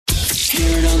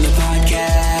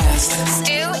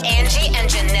Angie and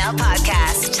Janelle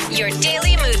podcast. Your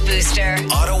daily mood booster.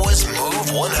 Ottawa's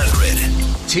Move 100.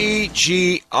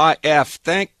 TGIF.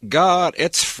 Thank God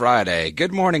it's Friday.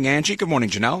 Good morning, Angie. Good morning,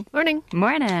 Janelle. Morning.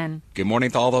 Morning. Good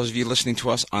morning to all those of you listening to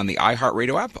us on the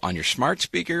iHeartRadio app, on your smart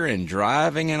speaker, and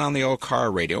driving in on the old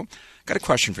car radio. Got a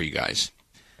question for you guys.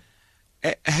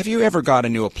 Have you ever got a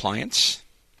new appliance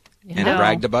and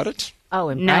bragged about it? Oh,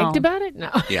 and No. bragged about it?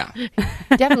 No. Yeah.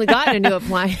 Definitely gotten a new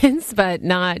appliance, but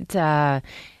not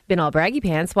been all braggy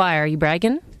pants. Why? Are you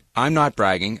bragging? I'm not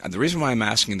bragging. The reason why I'm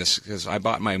asking this is because I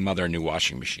bought my mother a new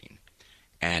washing machine.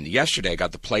 And yesterday I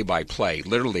got the play-by-play,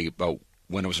 literally about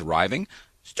when it was arriving.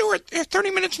 Stuart, they're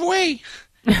 30 minutes away.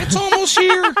 It's almost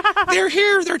here. They're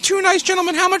here. They're two nice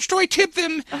gentlemen. How much do I tip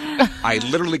them? I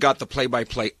literally got the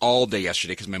play-by-play all day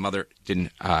yesterday because my mother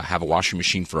didn't have a washing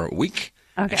machine for a week.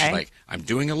 Okay. And she's like, I'm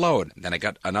doing a load. Then I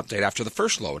got an update after the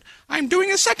first load. I'm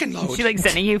doing a second load. She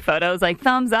sending you photos like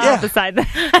thumbs up Yeah. beside the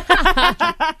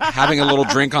Having a little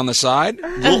drink on the side.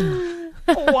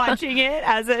 watching it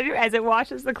as it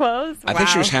washes the clothes. I think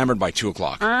she was hammered by 2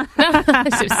 o'clock.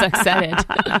 She was so excited.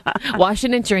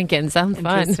 Washing and drinking. Sounds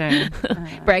fun. Interesting.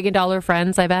 Bragging to all her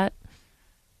friends, I bet.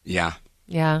 Yeah.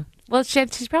 Yeah. Well,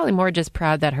 she's probably more just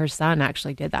proud that her son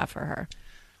actually did that for her.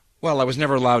 Well, I was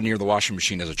never allowed near the washing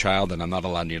machine as a child, and I'm not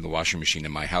allowed near the washing machine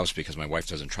in my house because my wife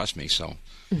doesn't trust me, so...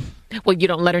 Well, you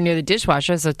don't let her near the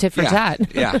dishwasher, so tit for tat.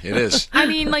 Yeah, it is. I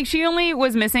mean, she only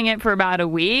was missing it for about a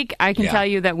week. I can tell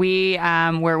you that we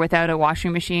were without a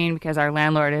washing machine because our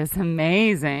landlord is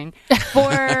amazing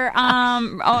for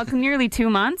nearly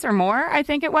 2 months or more, I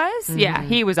think it was. Mm-hmm. Yeah,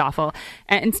 he was awful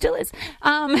and still is.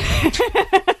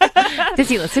 Does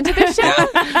he listen to this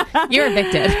show? You're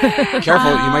evicted.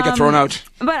 Careful, you might get thrown out.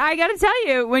 But I got to tell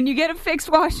you, when you get a fixed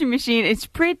washing machine, it's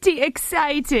pretty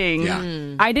exciting.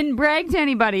 Yeah. I didn't brag to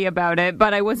anybody about it,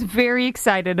 but I was very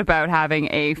excited about having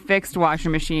a fixed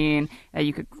washing machine that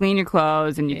you could clean your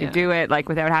clothes and you could do it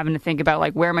without having to think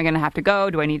about where am I going to have to go?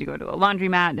 Do I need to go to a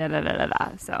laundromat? Da, da, da, da,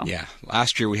 da. So Yeah.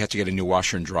 Last year we had to get a new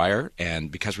washer and dryer,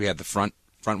 and because we had the front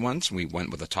ones, we went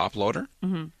with a top loader,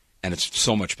 and it's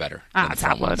so much better. than the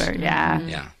top front ones. loader, yeah.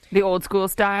 Yeah. The old school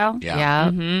style.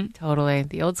 Yeah. Totally.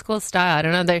 The old school style. I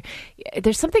don't know.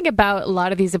 There's something about a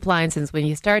lot of these appliances when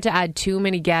you start to add too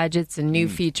many gadgets and new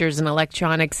features and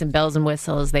electronics and bells and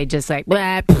whistles, they just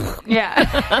blah,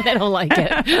 Yeah. they don't like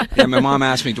it. Yeah, my mom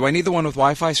asked me, do I need the one with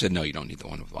Wi-Fi? I said, no, you don't need the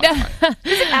one with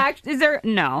Wi-Fi. Is there?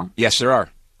 No. Yes, there are.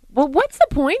 Well, what's the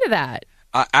point of that?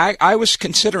 I was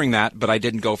considering that, but I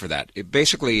didn't go for that.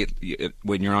 Basically,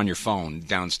 when you're on your phone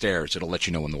downstairs, it'll let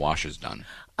you know when the wash is done.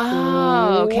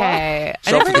 Oh, okay.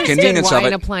 So I never for the understood convenience why of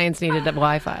an it- appliance needed a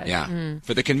Wi-Fi. Yeah.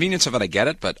 For the convenience of it, I get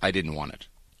it, but I didn't want it.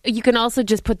 You can also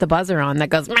just put the buzzer on that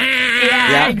goes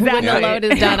Yeah, exactly. when the load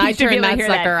is done. I You should be turn able to that hear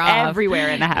sucker off. everywhere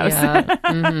in the house.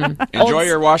 Yeah. Enjoy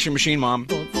your washing machine, Mom.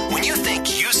 When you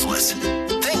think useless,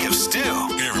 think of Stu.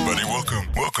 Hey, everybody, welcome.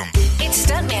 It's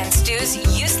Stuntman Stu's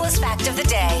useless fact of the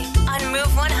day on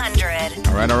Move 100.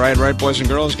 All right, boys and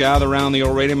girls, gather around the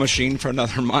old radio machine for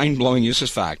another mind-blowing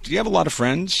useless fact. Do you have a lot of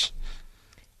friends?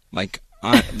 Like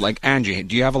Angie,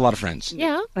 do you have a lot of friends?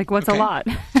 Yeah. What's Okay. a lot?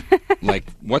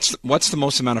 What's the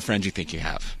most amount of friends you think you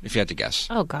have, if you had to guess?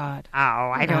 Oh, God. Oh,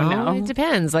 I don't know. It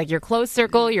depends. Your close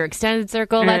circle, your extended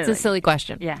circle. That's a Really? silly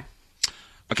question. Yeah.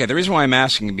 Okay, the reason why I'm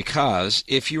asking because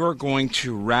if you are going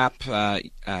to wrap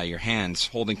your hands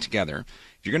holding together,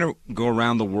 if you're going to go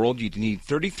around the world, you need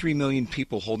 33 million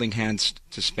people holding hands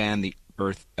to span the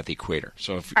Earth at the equator.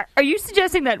 So if Are you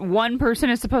suggesting that one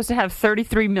person is supposed to have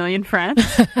 33 million friends?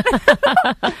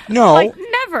 no,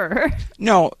 Never.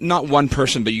 no, not one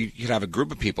person, but you could have a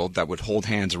group of people that would hold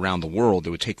hands around the world. It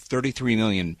would take 33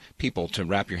 million people to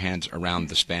wrap your hands around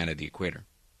the span of the equator.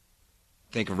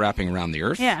 Think of wrapping around the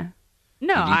Earth. Yeah.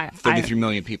 No, You need 33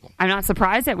 million people. I'm not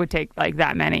surprised it would take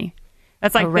that many.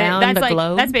 That's Around the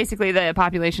globe? That's basically the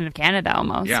population of Canada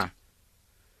almost. Yeah.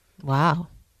 Wow.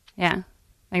 Yeah.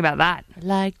 Think about that. I'd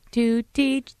like to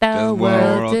teach the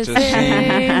world to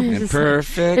sing. in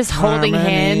perfect Just holding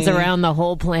harmony. hands around the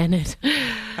whole planet.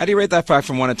 How do you rate that fact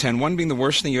from 1 to 10? 1 being the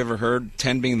worst thing you've ever heard,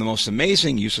 10 being the most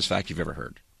amazing useless fact you've ever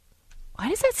heard. Why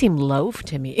does that seem low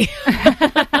to me?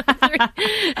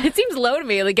 It seems low to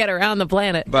me to get around the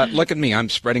planet. But look at me. I'm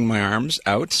spreading my arms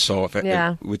out, so if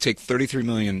it would take 33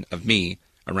 million of me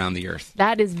around the Earth.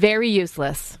 That is very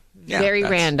useless. Yeah, very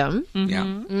that's- random. Yeah.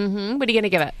 What are you going to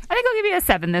give it? I think I'll give you a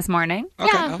 7 this morning. Okay,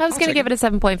 yeah, I was going to give it a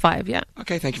 7.5, yeah.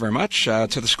 Okay, thank you very much. To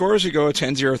the scores we go,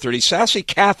 10-0-30. Sassy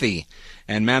Kathy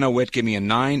and Mano Witt give me a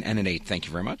 9 and an 8. Thank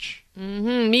you very much.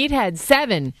 Meathead,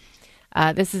 7.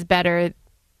 This is better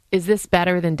Is this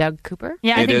better than Doug Cooper?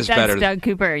 Yeah, I It think is that's better. Doug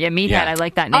Cooper. Yeah, Meathead. Yeah. I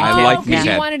like that name. I too. like Yeah.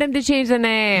 Meathead. You wanted him to change the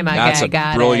name. Okay, That's a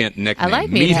got brilliant it. nickname. I like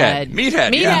Meathead. Meathead.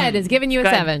 Meathead, yeah. Meathead is giving you a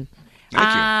Good. 7. Thank you.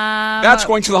 That's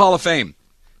going to the Hall of Fame.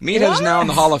 Meathead is now in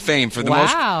the What? Hall of Fame for the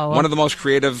Wow. one of the most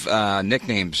creative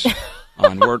nicknames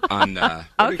on what do you call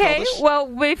Okay, this? well,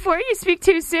 before you speak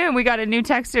too soon, we got a new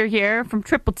texter here from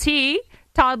Triple T,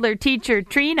 toddler teacher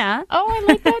Trina. Oh, I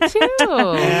like that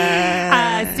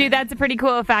too. Stu, that's a pretty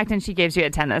cool fact, and she gives you a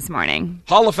 10 this morning.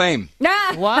 Hall of Fame.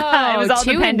 Wow, It was all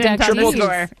 2 dependent on the inductees.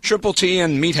 score. Triple T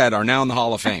and Meathead are now in the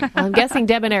Hall of Fame. Well, I'm guessing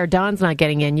Debonair Don's not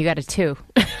getting in. You got a 2.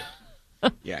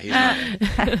 Yeah, he's not.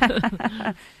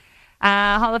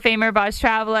 Hall of Famer Bosch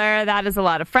Traveler, that is a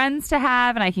lot of friends to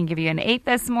have, and I can give you an 8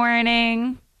 this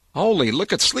morning. Holy,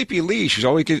 look at Sleepy Lee. She's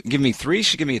always giving me 3.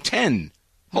 She give me a 10.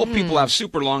 Hope people have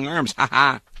super long arms. Ha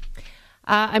ha.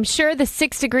 I'm sure the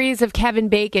 6 degrees of Kevin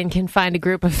Bacon can find a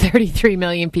group of 33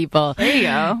 million people. There you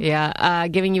go. Yeah,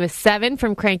 giving you a 7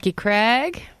 from Cranky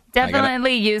Craig.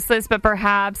 Definitely useless, but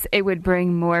perhaps it would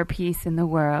bring more peace in the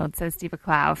world, says Steve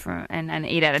Clow, and an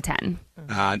 8 out of 10.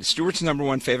 Stuart's number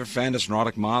one favorite fan is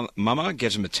Neurotic Mama.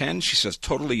 Gives him a 10. She says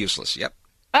totally useless. Yep.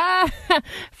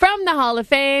 From the Hall of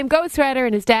Fame, Ghost Rider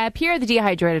and his dad, Pierre the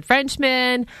Dehydrated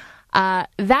Frenchman.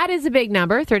 That is a big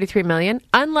number, 33 million.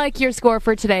 Unlike your score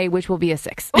for today, which will be a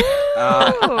 6.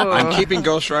 I'm keeping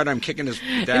Ghost Rider. I'm kicking his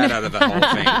dad out of the Hall of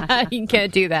Fame. You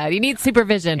can't do that. He needs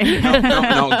supervision.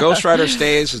 No, Ghost Rider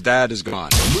stays. His dad is gone.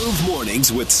 Move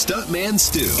mornings with Stuntman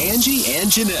Stu, Angie, and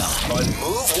Janelle on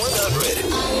Move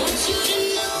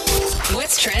 100.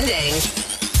 What's trending?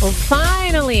 Well,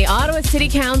 finally, Ottawa City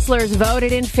Councillors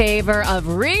voted in favor of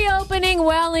reopening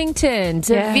Wellington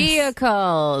to Yes.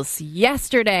 vehicles.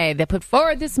 Yesterday, they put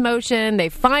forward this motion. They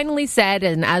finally said,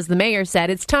 and as the mayor said,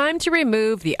 it's time to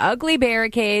remove the ugly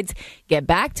barricades, get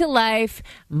back to life,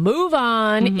 move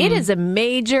on. It is a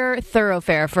major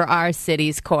thoroughfare for our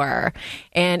city's core,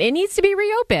 and it needs to be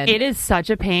reopened. It is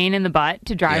such a pain in the butt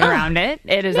to drive Yeah. around it.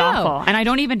 It is No. awful. And I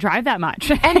don't even drive that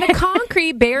much. And the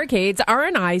concrete barricades are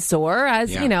an eyesore,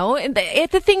 as Yeah. you know. And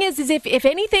the thing is if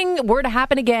anything were to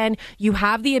happen again, you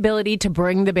have the ability to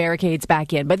bring the barricades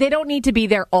back in, but they don't need to be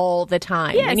there all the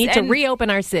time. Yes, they need to and- reopen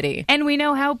our city. And we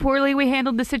know how poorly we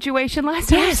handled the situation last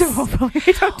time, Yes. so hopefully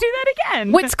we don't do that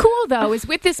again. What's cool, though, is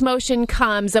with this motion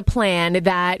comes a plan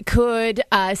that could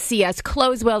see us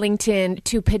close Wellington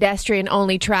to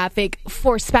pedestrian-only traffic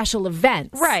for special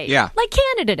events. Right. Yeah. Like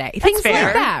Canada Day, things fair.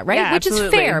 like that, right? Yeah, Which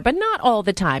absolutely. is fair, but not all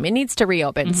the time. It needs to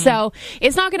reopen. So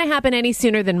it's not going to happen any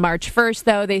sooner than March 1st,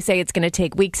 though. They say it's going to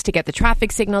take weeks to get the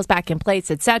traffic signals back in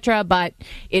place, etc. But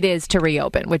it is to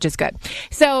reopen, which is good.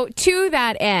 So to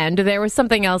that end, there was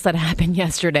something else that happened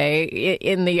yesterday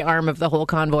in the arm of the whole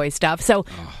convoy stuff. So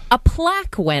a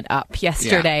plaque went up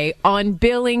yesterday on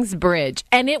Billings Bridge,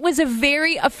 and it was a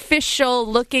very official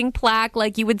looking plaque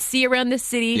like you would see around the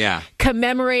city. Yeah.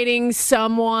 Commemorating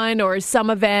someone or some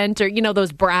event, or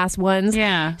those brass ones.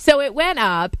 Yeah. So it went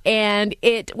up, and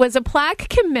it was a plaque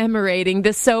commemorating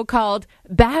the so-called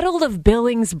Battle of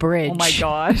Billings Bridge. Oh my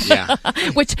gosh. Yeah.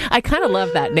 Which I kind of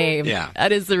love that name. Yeah.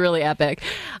 That is really epic.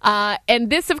 And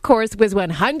this, of course, was when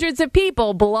hundreds of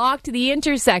people blocked the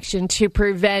intersection to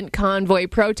prevent convoy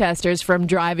protesters from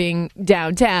driving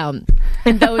downtown.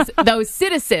 And those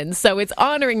citizens, so it's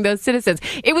honoring those citizens.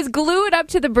 It was glued up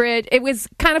to the bridge. It was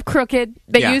kind of crooked.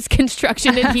 They Yeah. used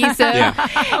construction adhesive. Yeah.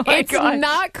 It's gosh.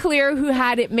 not clear who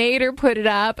had it made or put it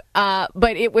up,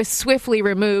 but it was swiftly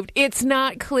removed. It's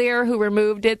not clear who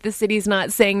removed it. The city's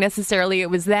not saying necessarily it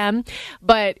was them,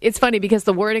 but it's funny because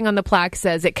the wording on the plaque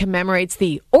says it commemorates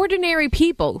the ordinary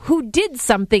people who did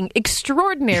something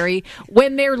extraordinary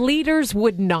when their leaders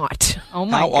would not. Oh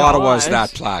my How gosh. Ottawa is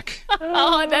that plaque?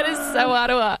 Oh, that is so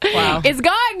Ottawa. Wow. It's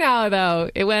gone now, though.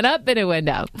 It went up and it went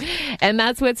down. And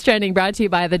that's what's trending, brought to you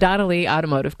by the Donnelly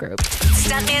Automotive Group.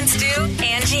 Stuntman Stu,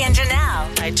 Angie, and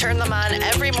Janelle. I turn them on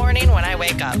every morning when I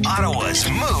wake up. Ottawa's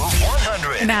Move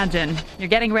 100. Imagine you're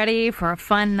getting ready for a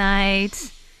fun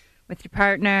night with your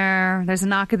partner. There's a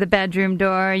knock at the bedroom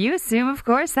door. You assume, of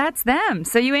course, that's them.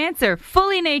 So you answer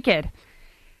fully naked.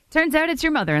 Turns out it's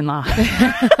your mother-in-law.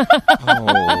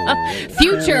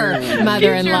 Future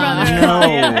mother-in-law.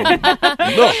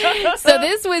 Look. So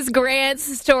this was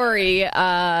Grant's story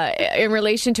in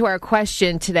relation to our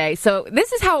question today. So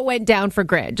this is how it went down for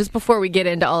Grant, just before we get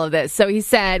into all of this. So he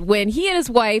said when he and his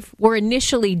wife were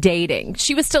initially dating,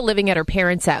 she was still living at her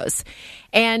parents' house.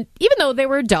 And even though they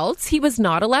were adults, he was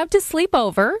not allowed to sleep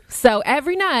over. So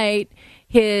every night,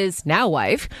 his now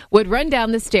wife would run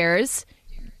down the stairs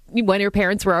when her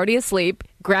parents were already asleep,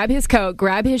 grab his coat,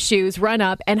 grab his shoes, run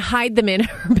up, and hide them in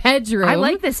her bedroom. I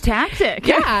like this tactic.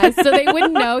 Yeah, so they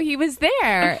wouldn't know he was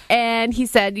there. And he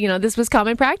said, this was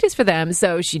common practice for them.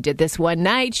 So she did this one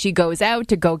night. She goes out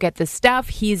to go get the stuff.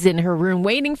 He's in her room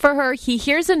waiting for her. He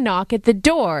hears a knock at the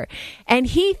door. And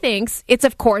he thinks it's,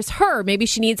 of course, her. Maybe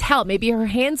she needs help. Maybe her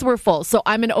hands were full. So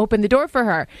I'm going to open the door for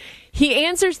her. He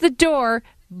answers the door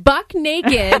buck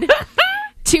naked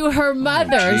to her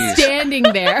mother standing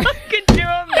there. Could you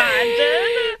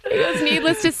imagine? It was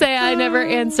needless to say, I never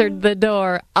answered the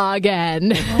door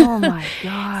again. Oh, my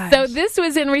God. So this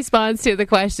was in response to the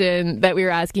question that we were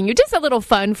asking you. Just a little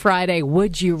fun Friday.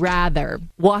 Would you rather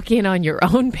walk in on your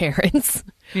own parents?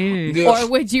 Or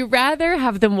would you rather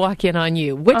have them walk in on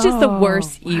you? Which is the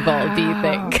worst evil, do you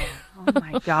think? Oh,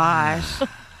 my gosh.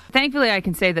 Thankfully, I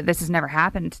can say that this has never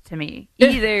happened to me,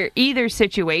 either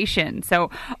situation. So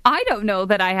I don't know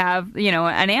that I have,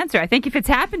 an answer. I think if it's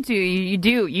happened to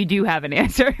you, you do have an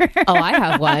answer. Oh, I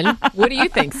have one. What do you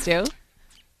think, Stu?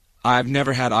 I've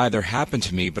never had either happen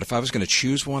to me, but if I was going to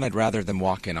choose one, I'd rather them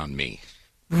walk in on me.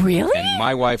 Really? And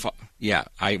my wife,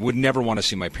 I would never want to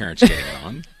see my parents getting it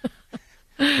on.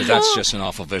 Because that's just an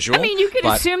awful visual. I mean, you could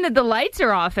assume that the lights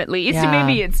are off at least, and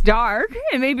maybe it's dark,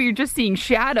 and maybe you're just seeing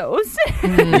shadows.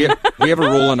 We have a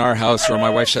rule in our house where my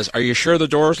wife says, "Are you sure the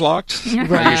door's locked? Right.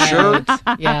 Are you sure?"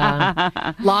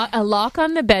 Yeah. A lock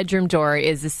on the bedroom door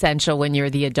is essential when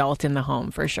you're the adult in the home,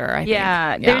 for sure, I think.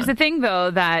 Yeah. There's a thing, though,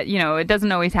 that, it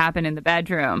doesn't always happen in the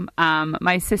bedroom.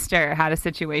 My sister had a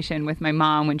situation with my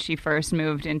mom when she first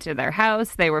moved into their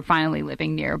house. They were finally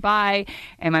living nearby,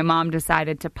 and my mom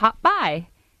decided to pop by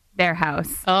their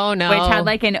house. Oh, no. Which had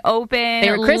like an open They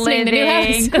were christening the new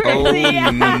house. Oh,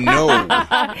 no.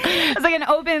 It was like an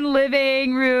open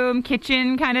living room,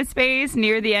 kitchen kind of space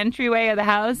near the entryway of the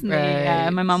house.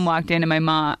 And my mom walked in, and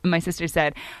my sister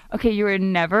said, "Okay, you were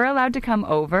never allowed to come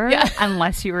over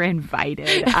unless you were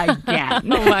invited again."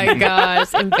 Oh, my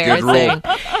gosh. Embarrassing.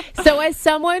 So as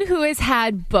someone who has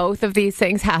had both of these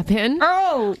things happen,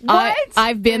 what?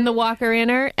 I've been the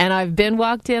walker-inner, and I've been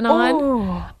walked in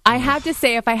on. I have to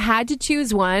say, if I had to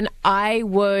choose one, I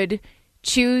would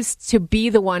choose to be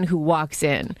the one who walks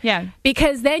in. Yeah.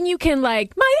 Because then you can my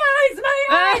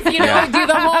eyes, do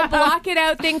the whole block it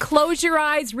out thing, close your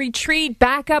eyes, retreat,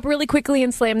 back up really quickly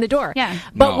and slam the door. Yeah.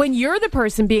 But when you're the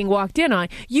person being walked in on,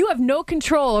 you have no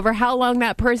control over how long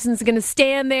that person's going to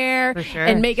stand there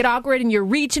and make it awkward, and you're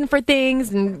reaching for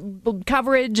things and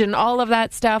coverage and all of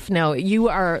that stuff. No, you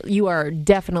are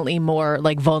definitely more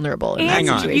vulnerable in and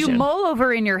that situation. You mull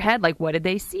over in your head, what did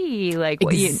they see?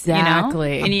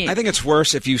 Exactly. I think it's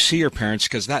worse if you see your parents,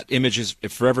 because that image is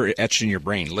forever etched in your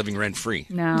brain, living rent-free.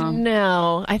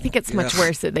 No, I think it's much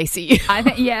worse that they see you. I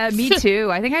think, me too.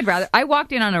 I think I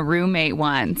walked in on a roommate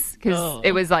once because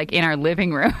it was in our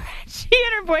living room. She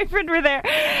and her boyfriend were there,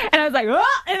 and I was like,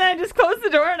 "Oh," and I just closed the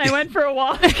door and I went for a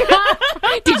walk.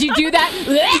 Did you do that?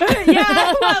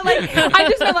 Yeah, I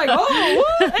just went "Oh,"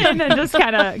 and then just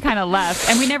kind of left,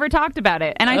 and we never talked about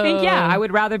it. And I think, I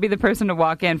would rather be the person to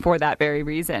walk in for that very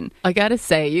reason. I gotta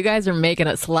say, you guys are making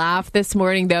us laugh this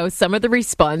morning, though. Some of the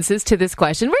responses to this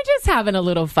question, we're just having a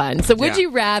little fun. So would you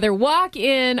rather walk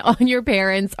in on your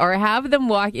parents or have them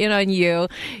walk in on you?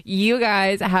 You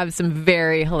guys have some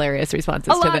very hilarious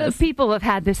responses to this. A lot of people have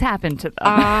had this happen to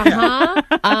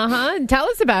them. Tell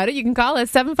us about it. You can call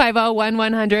us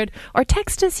 750-1100 or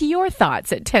text us your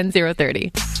thoughts at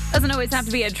 10030. Doesn't always have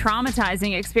to be a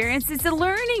traumatizing experience. It's a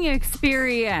learning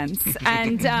experience.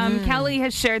 And Kelly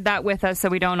has shared that with us so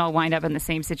we don't all wind up in the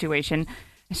same situation.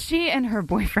 She and her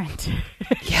boyfriend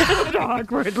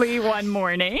awkwardly one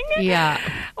morning. Yeah.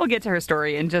 We'll get to her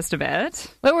story in just a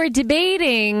bit. But we're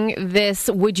debating this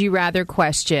would you rather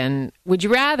question. Would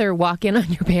you rather walk in on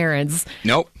your parents?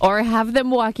 Nope. Or have them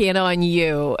walk in on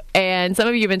you? And some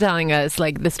of you have been telling us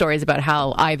the stories about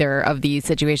how either of these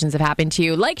situations have happened to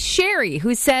you. Like Sherry,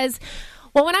 who says,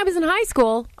 well, when I was in high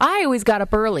school, I always got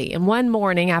up early. And one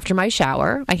morning after my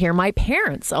shower, I hear my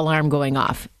parents' alarm going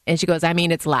off. And she goes,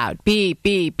 it's loud. Beep,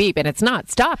 beep, beep. And it's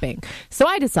not stopping. So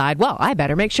I decide, well, I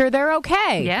better make sure they're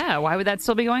okay. Yeah, why would that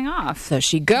still be going off? So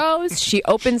she goes, she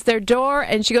opens their door,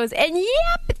 and she goes, and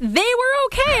yep, they were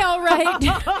okay, all right.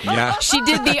 Yeah. She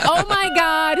did the, oh my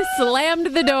God, slammed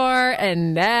the door,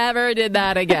 and never did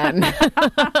that again.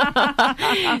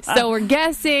 So we're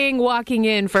guessing walking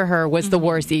in for her was the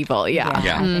worst evil. Yeah.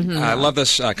 Yeah. I love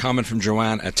this comment from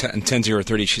Joanne at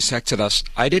 10:30. She texted us,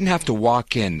 I didn't have to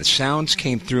walk in. The sounds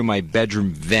came through my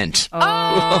bedroom vent. Oh,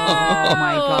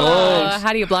 my God.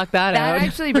 How do you block that out? That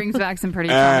actually brings back some pretty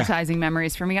traumatizing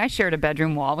memories for me. I shared a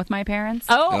bedroom wall with my parents.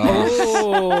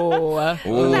 Oh.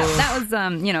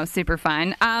 That was, super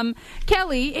fun.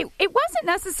 Kelly, it wasn't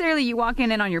necessarily you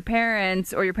walking in on your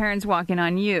parents or your parents walking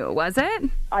on you, was it?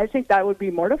 I think that would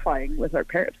be mortifying with our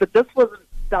parents, but this wasn't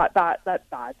that bad.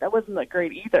 That wasn't that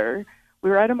great either. We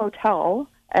were at a motel,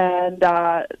 and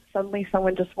suddenly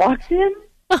someone just walked in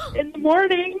the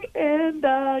morning, and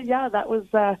that was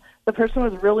the person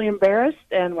was really embarrassed,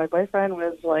 and my boyfriend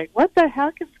was like, "What the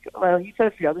heck is?" Well, he said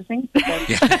a few other things.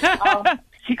 And,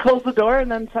 she closed the door,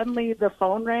 and then suddenly the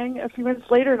phone rang a few minutes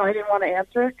later, and I didn't want to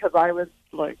answer it because I was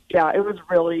like, it was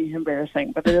really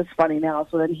embarrassing, but it is funny now.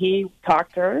 So then he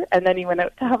talked to her, and then he went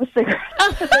out to have a cigarette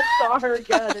and then saw her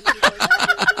again. And he was like,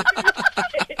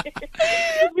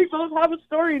 we both have a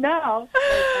story now. Like,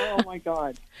 oh, my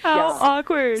God. How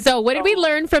awkward. So what did we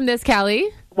learn from this, Kelly?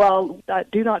 Well,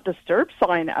 that do not disturb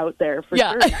sign out there for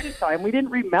sure. Next time we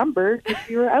didn't remember because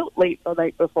we were out late the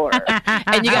night before.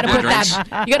 And you got to put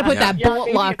that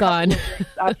bolt lock on.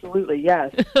 Absolutely,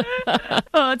 yes.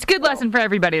 Oh, it's a good lesson for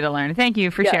everybody to learn. Thank you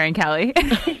for sharing, Kelly.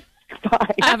 Bye.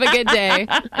 Have a good day.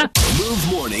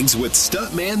 Move mornings with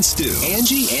Stuntman Stu,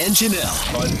 Angie, and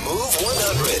Janelle on Move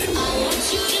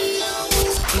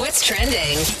 100. What's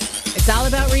trending? It's all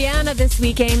about Rihanna this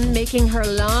weekend, making her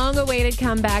long-awaited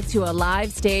comeback to a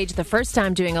live stage, the first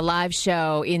time doing a live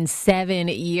show in 7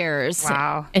 years.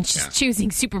 Wow. And she's choosing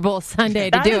Super Bowl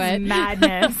Sunday to do it.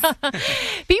 Madness.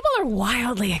 People are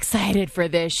wildly excited for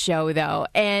this show, though,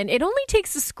 and it only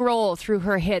takes a scroll through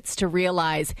her hits to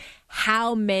realize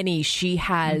how many she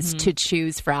has to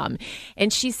choose from.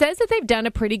 And she says that they've done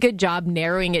a pretty good job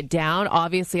narrowing it down.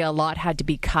 Obviously, a lot had to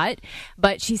be cut,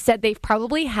 but she said they've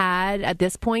probably had, at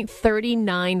this point,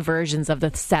 39 versions of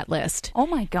the set list. Oh,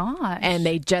 my gosh. And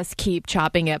they just keep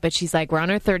chopping it. But she's like, we're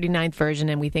on our 39th version,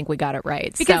 and we think we got it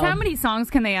right. Because how many songs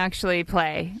can they actually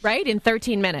play? Right? In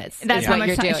 13 minutes. That's what how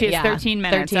you're much doing. She has 13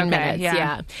 minutes. 13 minutes,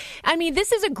 yeah. I mean,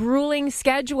 this is a grueling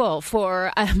schedule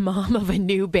for a mom of a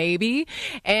new baby.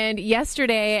 And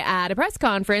yesterday at a press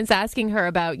conference asking her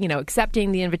about,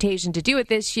 accepting the invitation to do it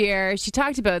this year, she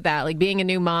talked about that, like being a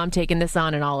new mom, taking this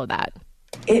on and all of that.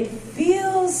 It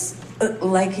feels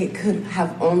like it could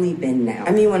have only been now.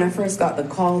 I mean, when I first got the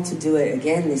call to do it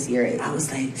again this year, I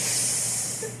was like,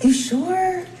 you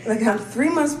sure? Like, I'm 3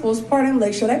 months postpartum.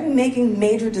 Like, should I be making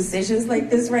major decisions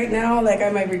like this right now? Like, I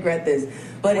might regret this.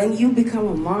 But when you become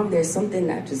a mom, there's something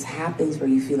that just happens where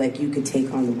you feel like you could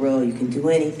take on the world. You can do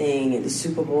anything. And the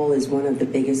Super Bowl is one of the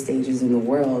biggest stages in the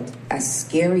world. As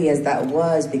scary as that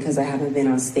was, because I haven't been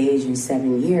on stage in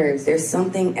 7 years, there's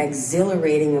something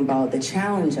exhilarating about the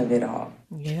challenge of it all.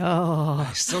 Yeah.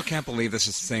 I still can't believe this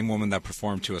is the same woman that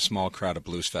performed to a small crowd at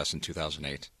Blues Fest in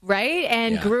 2008. Right?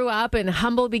 And grew up in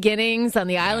humble beginnings on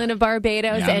the island of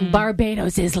Barbados, and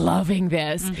Barbados is loving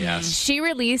this. Yes. She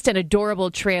released an adorable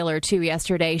trailer, too,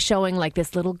 yesterday, showing like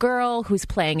this little girl who's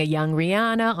playing a young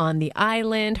Rihanna on the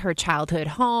island, her childhood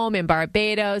home in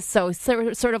Barbados. So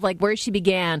sort of like where she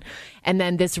began, and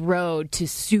then this road to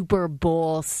Super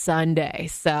Bowl Sunday.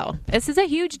 So this is a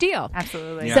huge deal.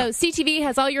 Absolutely. Yeah. So CTV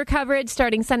has all your coverage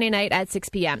starting Sunday night at 6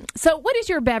 p.m. So what is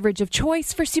your beverage of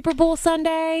choice for Super Bowl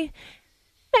Sunday?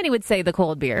 Many would say the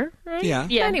cold beer, right? Yeah.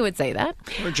 Many would say that.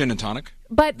 Or gin and tonic.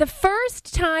 But the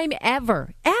first time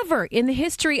ever in the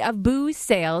history of booze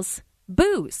sales,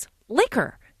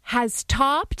 liquor, has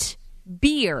topped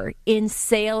beer in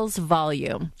sales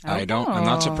volume. I'm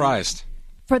not surprised.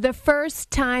 For the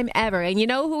first time ever. And you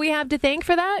know who we have to thank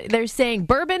for that? They're saying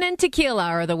bourbon and tequila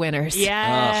are the winners.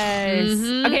 Yes.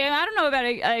 Okay, I don't know about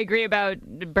I agree about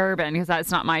bourbon because that's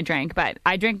not my drink, but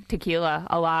I drink tequila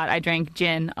a lot. I drink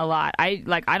gin a lot. I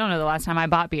don't know the last time I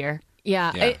bought beer.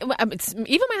 Yeah. Even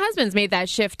my husband's made that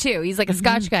shift, too. He's like a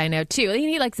Scotch guy now, too.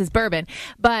 He likes his bourbon.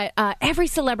 But every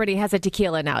celebrity has a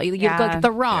tequila now. You look at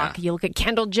The Rock. You look at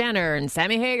Kendall Jenner and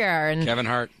Sammy Hagar. And Kevin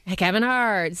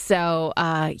Hart. So,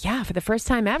 for the first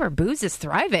time ever, booze is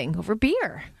thriving over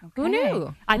beer. Okay. Who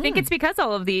knew? I think it's because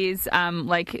all of these,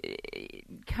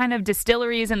 kind of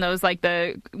distilleries and those,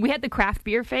 we had the craft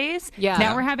beer phase. Yeah.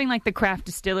 Now we're having, the craft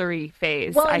distillery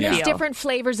phase, Well, I there's feel. different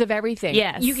flavors of everything.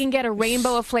 Yes. You can get a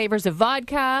rainbow of flavors of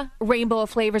vodka, rainbow of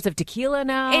flavors of tequila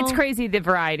now. It's crazy the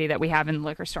variety that we have in the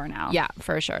liquor store now. Yeah,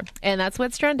 for sure. And that's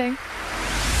what's trending.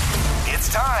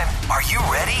 It's time. Are you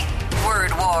ready?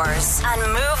 Word Wars on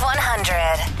Move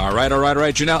 100. All right.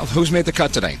 Janelle, who's made the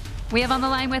cut today? We have on the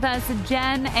line with us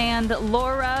Jen and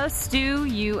Laura. Stu,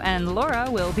 you and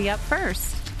Laura will be up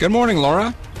first. Good morning,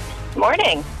 Laura.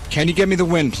 Morning. Can you give me the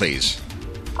win, please?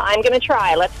 I'm going to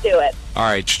try. Let's do it. All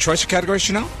right. Choice of categories,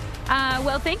 Janelle?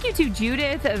 Well, thank you to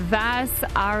Judith Vas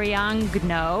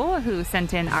Ariangno, who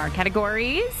sent in our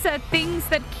categories. Things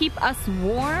that keep us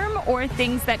warm or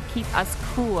things that keep us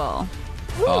cool?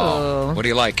 Oh, what do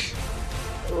you like?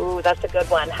 Ooh, that's a good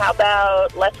one. How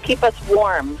about let's keep us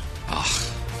warm?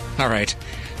 All right.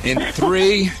 In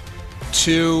 3,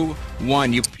 2,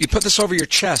 1. You put this over your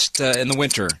chest in the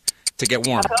winter to get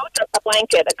warm. A coat, a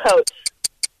blanket, a coat,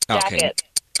 jacket.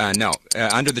 Okay. No,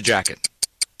 under the jacket.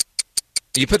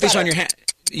 You put these on your hand.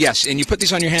 Yes, and you put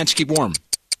these on your hands to keep warm.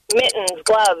 Mittens,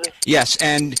 gloves. Yes,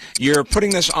 and you're putting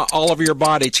this all over your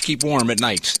body to keep warm at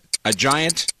night. A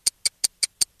giant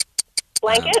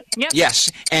blanket. Yep.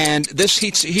 Yes, and this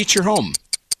heats your home.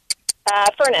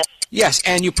 Furnace. Yes,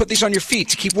 and you put these on your feet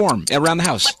to keep warm around the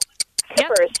house.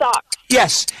 Slippers, socks.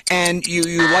 Yes, and you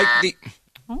like the.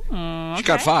 Okay. She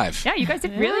got 5. Yeah, you guys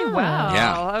did really well.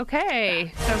 Yeah.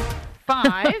 Okay, so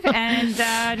 5, and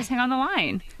just hang on the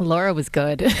line. Laura was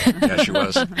good. Yeah, she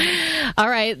was. All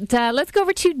right, let's go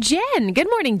over to Jen. Good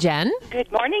morning, Jen. Good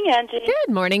morning, Angie.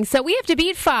 Good morning. So we have to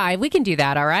beat 5. We can do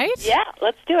that, all right? Yeah,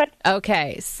 let's do it.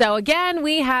 Okay, so again,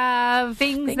 we have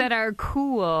Things that are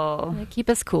cool. keep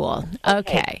us cool.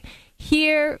 Okay,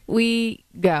 here we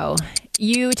go.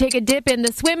 You take a dip in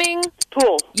the swimming.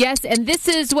 Pool. Yes, and this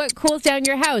is what cools down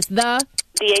your house. The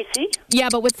AC. Yeah,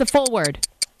 but what's the full word?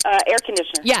 Air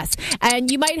conditioner. Yes, and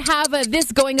you might have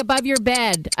this going above your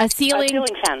bed, a ceiling. A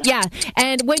ceiling fan. Yeah,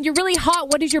 and when you're really hot,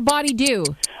 what does your body do?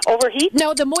 Overheat?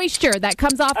 No, the moisture that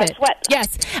comes off it. Sweat.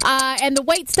 Yes, and the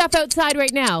white stuff outside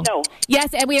right now. No.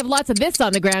 Yes, and we have lots of this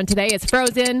on the ground today. It's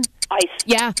frozen. Ice.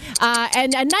 Yeah,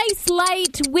 and a nice,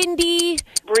 light, windy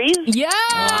breeze. Yeah.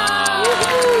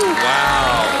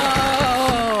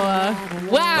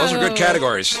 Wow. Those are good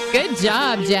categories. Good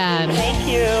job, Jen. Thank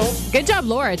you. Good job,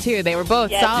 Laura, too. They were both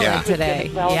solid Yeah.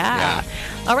 today. Well, yeah.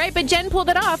 All right, but Jen pulled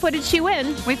it off. What did she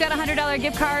win? We've got a $100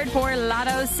 gift card for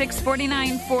Lotto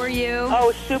 649 for you.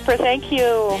 Oh, super. Thank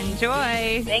you.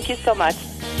 Enjoy. Thank you so much.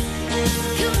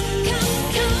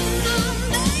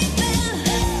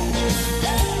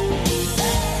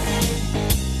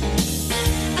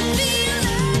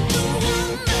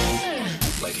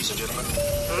 Ladies and gentlemen,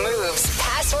 Moves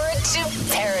password to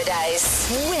paradise.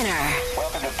 Winner.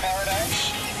 welcome to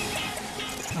paradise.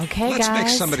 Okay, Let's guys. make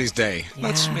somebody's day.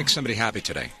 Let's make somebody happy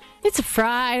today. It's a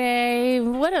Friday.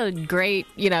 What a great,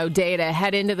 day to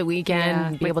head into the weekend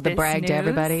and be with able to this brag to news.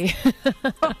 everybody.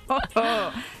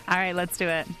 All right, let's do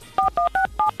it.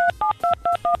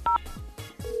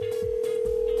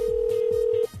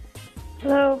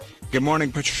 Hello, Good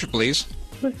morning, Patricia, please.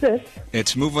 who's this?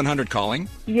 It's Move 100 calling.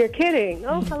 You're kidding.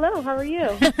 Oh, hello, how are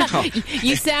you?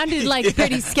 You sounded like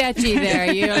pretty sketchy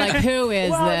there. You're like, who is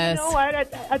well, this? you know what?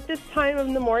 At this time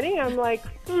of the morning, I'm like,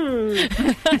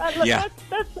 Yeah.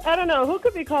 That's I don't know. Who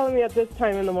could be calling me at this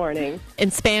time in the morning?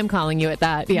 And spam calling you at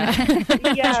that. Yeah.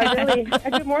 Yeah, really.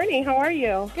 Good morning. How are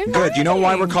you? Good. You know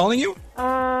why we're calling you?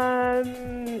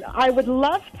 I would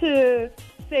love to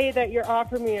say that you're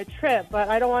offering me a trip, but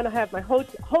I don't want to have my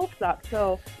hopes up.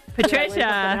 So, Patricia. Can I win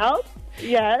something else?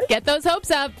 Yes. Get those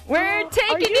hopes up. We're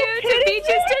taking you you to kidding Beaches,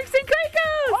 me? Turks, and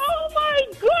Caicos. Oh my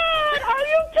God! Are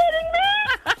you kidding me?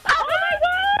 Oh my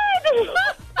God!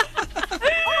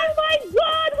 Oh my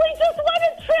God! We just won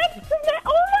a trip to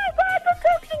oh my God! The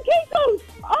Turks and Caicos!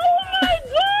 Oh my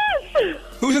gosh!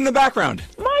 Who's in the background?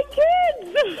 My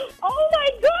kids! Oh my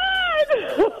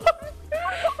God!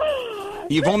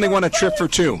 You've only won a trip for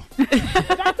 2.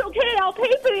 That's okay. I'll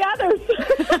pay for the others.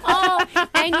 Oh,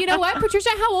 and you know what, Patricia?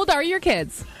 How old are your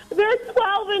kids? They're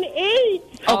 12 and 8.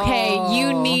 Okay,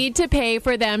 you need to pay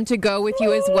for them to go with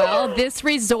you as well. This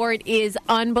resort is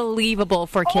unbelievable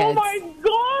for kids. Oh my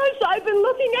gosh! I've been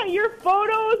looking at your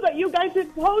photos that you guys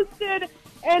have posted,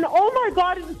 and oh my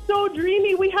God, it's so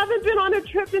dreamy. We haven't been on a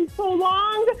trip in so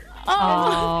long.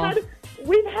 Oh.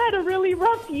 We've had a really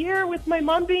rough year with my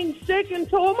mom being sick, and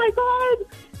so oh my God,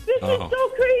 this is so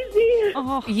crazy.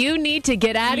 You need to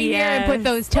get out of here and put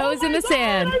those toes in the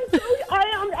sand.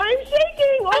 I'm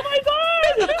shaking. Oh my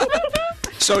God.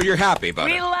 So you're happy about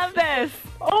We it? love this.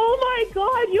 Oh my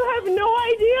God, you have no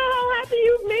idea how happy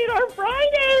you've made our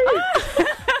Friday.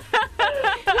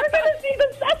 We're going to see the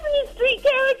Sesame Street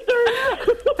characters.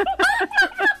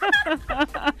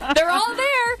 They're all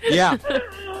there. Yeah.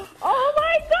 Oh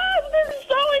my gosh, this is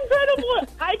so incredible.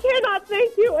 I cannot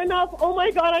thank you enough. Oh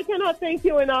my God, I cannot thank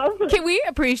you enough. Can we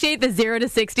appreciate the 0 to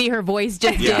 60 her voice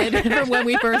just did from when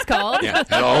we first called? Yeah.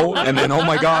 Hello, and then oh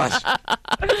my gosh.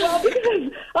 Well,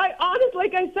 because I honestly,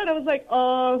 like I said, I was like,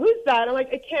 who's that? I'm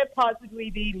like, it can't possibly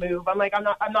be Move. I'm like, I'm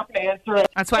not going to answer it.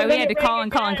 That's why we had to call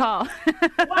and call and call.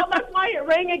 Well, that's why it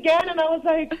rang again, and I was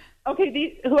like,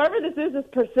 okay, whoever this is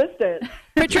persistent.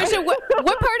 Patricia, what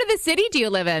part of the city do you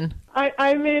live in?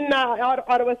 I'm in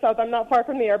Ottawa South. I'm not far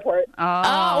from the airport.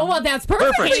 Oh, well, that's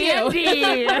perfect for you.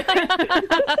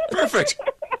 Perfect.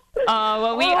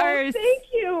 Well, we are thank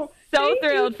you. So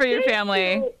thrilled for your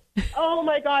family. You. Oh,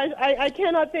 my gosh. I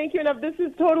cannot thank you enough. This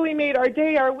has totally made our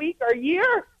day, our week, our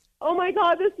year. Oh, my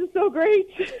God, this is so great.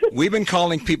 We've been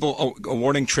calling people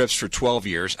awarding trips for 12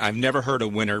 years. I've never heard a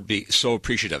winner be so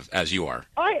appreciative as you are.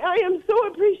 I am so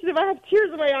appreciative. I have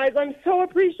tears in my eyes. I'm so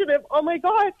appreciative. Oh, my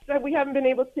God. We haven't been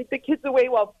able to take the kids away,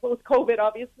 well, post-COVID,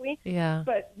 obviously. Yeah.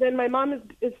 But then my mom is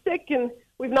sick, and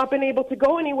we've not been able to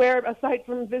go anywhere aside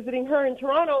from visiting her in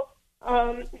Toronto.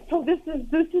 So this is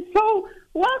so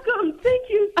welcome. Thank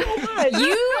you so much.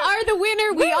 You are the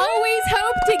winner. We always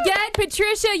hope to get.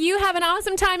 Patricia, you have an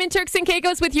awesome time in Turks and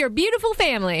Caicos with your beautiful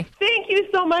family. Thank you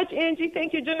so much, Angie.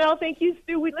 Thank you, Janelle. Thank you,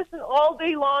 Stu. We listen all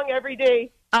day long, every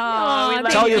day. Oh,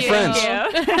 tell your friends.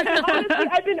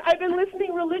 Honestly, I've been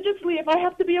listening religiously. If I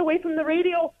have to be away from the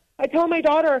radio, I tell my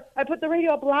daughter, I put the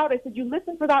radio up loud. I said, you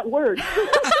listen for that word.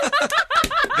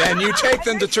 Then you take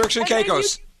them to Turks and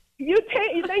Caicos. Then you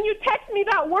text me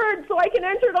that word so I can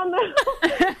enter it on the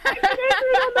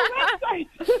website.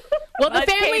 Well, the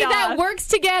family that works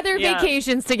together,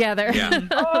 vacations together. Yeah.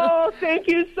 Oh, thank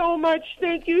you so much.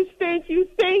 Thank you.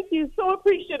 So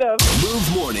appreciative.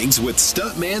 Move Mornings with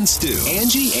Stuntman Stu,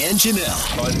 Angie, and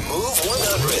Janelle on Move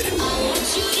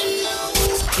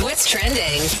 100. What's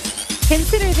trending?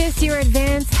 Consider this your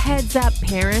advance heads up,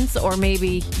 parents, or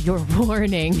maybe your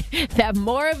warning that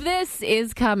more of this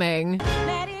is coming.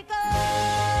 Let it go,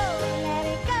 let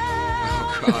it go.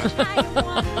 Oh,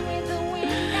 God.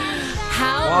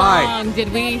 How long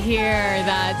did we hear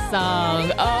that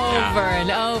song over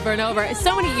and over and over?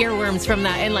 So many earworms from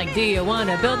that. And like, do you want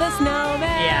to build a snowman?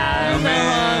 Yeah. The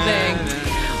whole thing.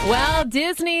 Well,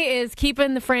 Disney is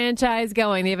keeping the franchise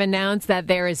going. They've announced that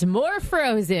there is more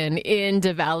Frozen in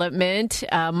development,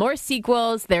 more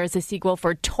sequels. There's a sequel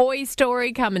for Toy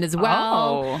Story coming as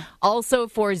well. Also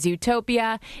for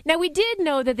Zootopia. Now, we did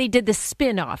know that they did the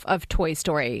spin-off of Toy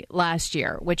Story last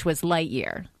year, which was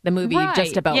Lightyear, the movie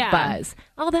just about Buzz.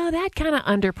 Although that kind of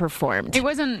underperformed. It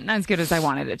wasn't as good as I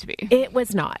wanted it to be. It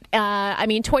was not. I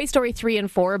mean, Toy Story 3 and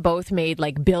 4 both made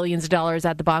like billions of dollars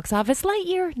at the box office.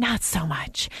 Lightyear, not so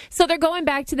much. So they're going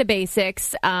back to the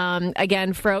basics.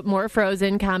 Again, more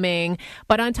Frozen coming.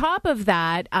 But on top of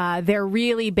that, they're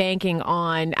really banking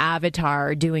on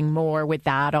Avatar, doing more with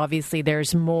that. Obviously,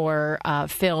 there's more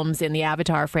films in the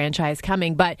Avatar franchise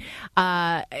coming. But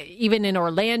even in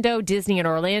Orlando, Disney in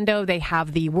Orlando, they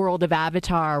have the World of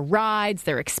Avatar rides.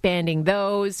 They're expanding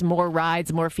those. More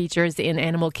rides, more features in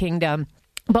Animal Kingdom.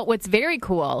 But what's very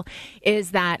cool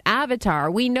is that Avatar,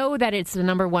 we know that it's the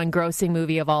number one grossing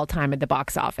movie of all time at the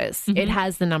box office. Mm-hmm. It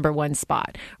has the number one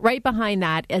spot. Right behind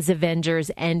that is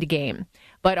Avengers Endgame.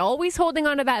 But always holding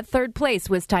on to that third place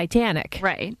was Titanic.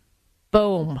 Right.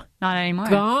 Boom. Not anymore.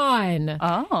 Gone.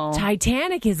 Oh.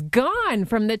 Titanic is gone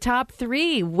from the top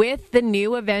 3 with the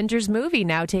new Avengers movie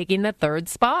now taking the third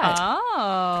spot.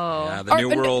 Oh. Yeah, the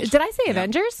new world. Did I say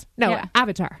Avengers? No,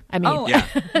 Avatar. I mean,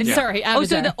 sorry, Avatar. Oh,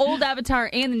 so the old Avatar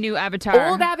and the new Avatar.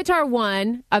 Old Avatar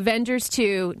 1, Avengers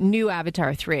 2, new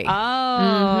Avatar 3. Oh.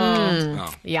 Mm-hmm.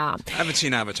 Oh. Yeah. I haven't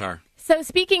seen Avatar. So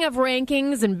speaking of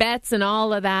rankings and bets and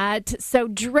all of that, so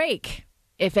Drake,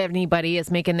 if anybody is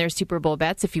making their Super Bowl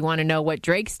bets, if you want to know what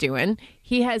Drake's doing,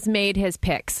 he has made his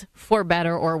picks for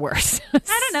better or worse.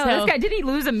 I don't know. This guy, did he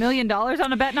lose $1 million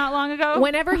on a bet not long ago?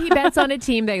 Whenever he bets on a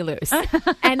team, they lose.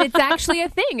 And it's actually a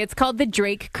thing. It's called the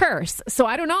Drake curse. So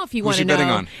I don't know if you want to know. Who's he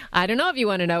betting on? I don't know if you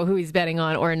want to know who he's betting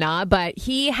on or not, but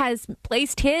he has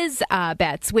placed his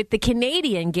bets with the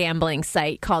Canadian gambling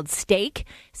site called Stake.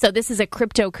 So this is a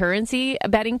cryptocurrency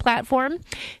betting platform.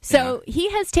 So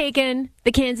he has taken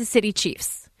the Kansas City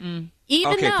Chiefs. Even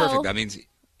though, perfect. That means...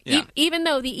 Yeah. Even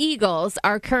though the Eagles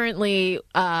are currently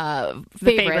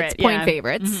favorites, point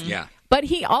favorites. Mm-hmm. Yeah. But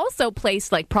he also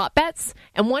placed like prop bets,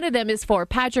 and one of them is for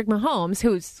Patrick Mahomes,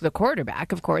 who's the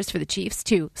quarterback, of course, for the Chiefs,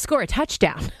 to score a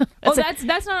touchdown. That's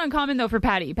not uncommon though for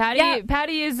Patty.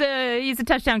 Patty is he's a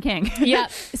touchdown king. Yeah.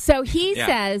 So he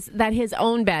says that his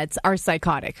own bets are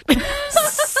psychotic.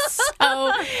 So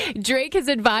So Drake has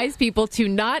advised people to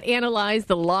not analyze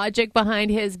the logic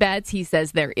behind his bets. He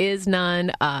says there is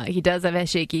none. He does have a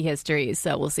shaky history,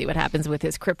 so we'll see what happens with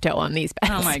his crypto on these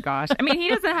bets. Oh, my gosh. I mean, he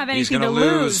doesn't have He's anything to gonna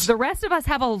lose. lose. The rest of us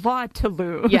have a lot to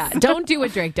lose. Yeah, don't do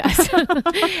what Drake does.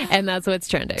 And that's what's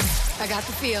trending. I got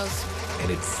the feels. And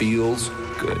it feels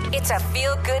good. It's a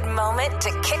feel-good moment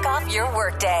to kick off your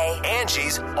workday.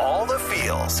 Angie's All the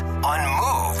Feels on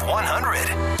Move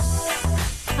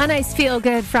 100. A nice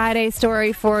feel-good Friday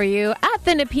story for you. At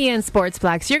the Nepean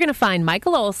Sportsplex, you're going to find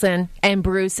Michael Olson and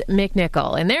Bruce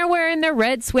McNichol. And they're wearing their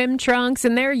red swim trunks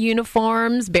and their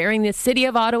uniforms, bearing the City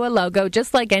of Ottawa logo,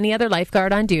 just like any other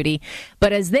lifeguard on duty.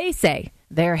 But as they say,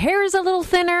 their hair is a little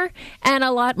thinner and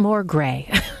a lot more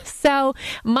gray. So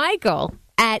Michael,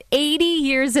 at 80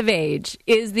 years of age,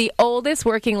 is the oldest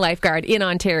working lifeguard in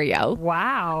Ontario.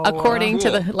 Wow. According to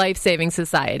the Life Saving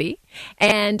Society.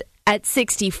 And at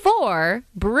 64,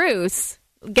 Bruce,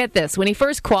 get this, when he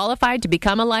first qualified to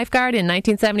become a lifeguard in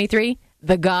 1973,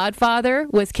 The Godfather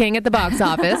was king at the box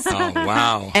office. Oh,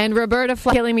 wow. And Roberta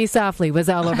Killing Me Softly was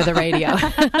all over the radio.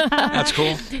 That's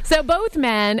cool. So both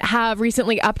men have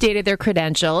recently updated their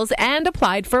credentials and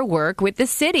applied for work with the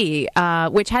city,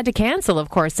 which had to cancel, of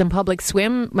course, some public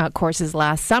swim courses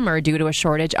last summer due to a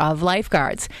shortage of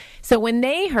lifeguards. So when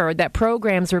they heard that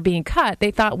programs were being cut,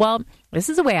 they thought, well, this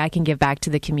is a way I can give back to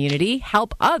the community,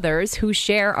 help others who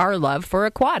share our love for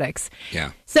aquatics.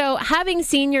 Yeah. So having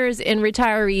seniors and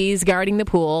retirees guarding the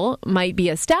pool might be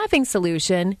a staffing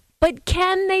solution, but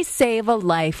can they save a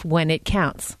life when it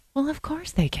counts? Well, of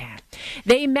course they can.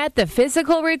 They met the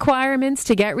physical requirements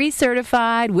to get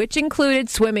recertified, which included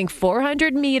swimming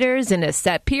 400 meters in a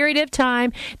set period of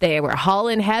time. They were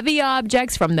hauling heavy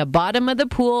objects from the bottom of the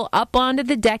pool up onto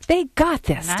the deck. They got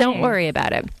this. Nice. Don't worry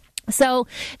about it. So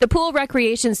the pool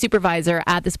recreation supervisor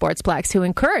at the Sportsplex, who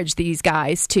encouraged these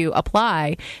guys to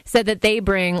apply, said that they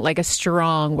bring like a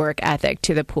strong work ethic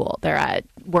to the pool. They're at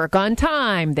work on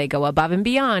time. They go above and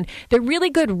beyond. They're really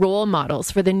good role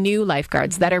models for the new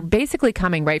lifeguards that are basically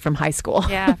coming right from high school.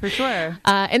 Yeah, for sure.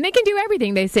 And they can do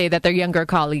everything they say that their younger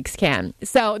colleagues can.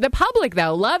 So the public,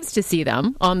 though, loves to see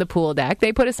them on the pool deck.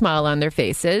 They put a smile on their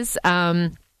faces.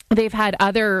 They've had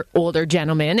other older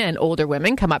gentlemen and older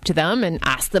women come up to them and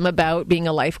ask them about being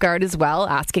a lifeguard as well,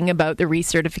 asking about the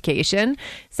recertification.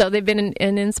 So they've been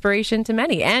an inspiration to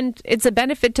many. And it's a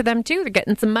benefit to them, too. They're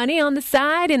getting some money on the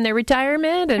side in their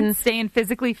retirement. And staying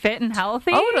physically fit and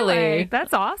healthy. Totally. Like,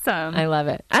 that's awesome. I love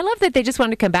it. I love that they just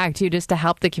want to come back, too, just to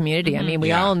help the community. I mean,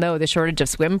 we all know the shortage of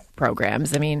swim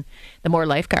programs. I mean, the more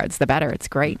lifeguards, the better. It's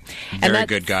great. Very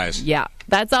good guys. Yeah.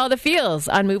 That's all the feels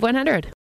on Move 100.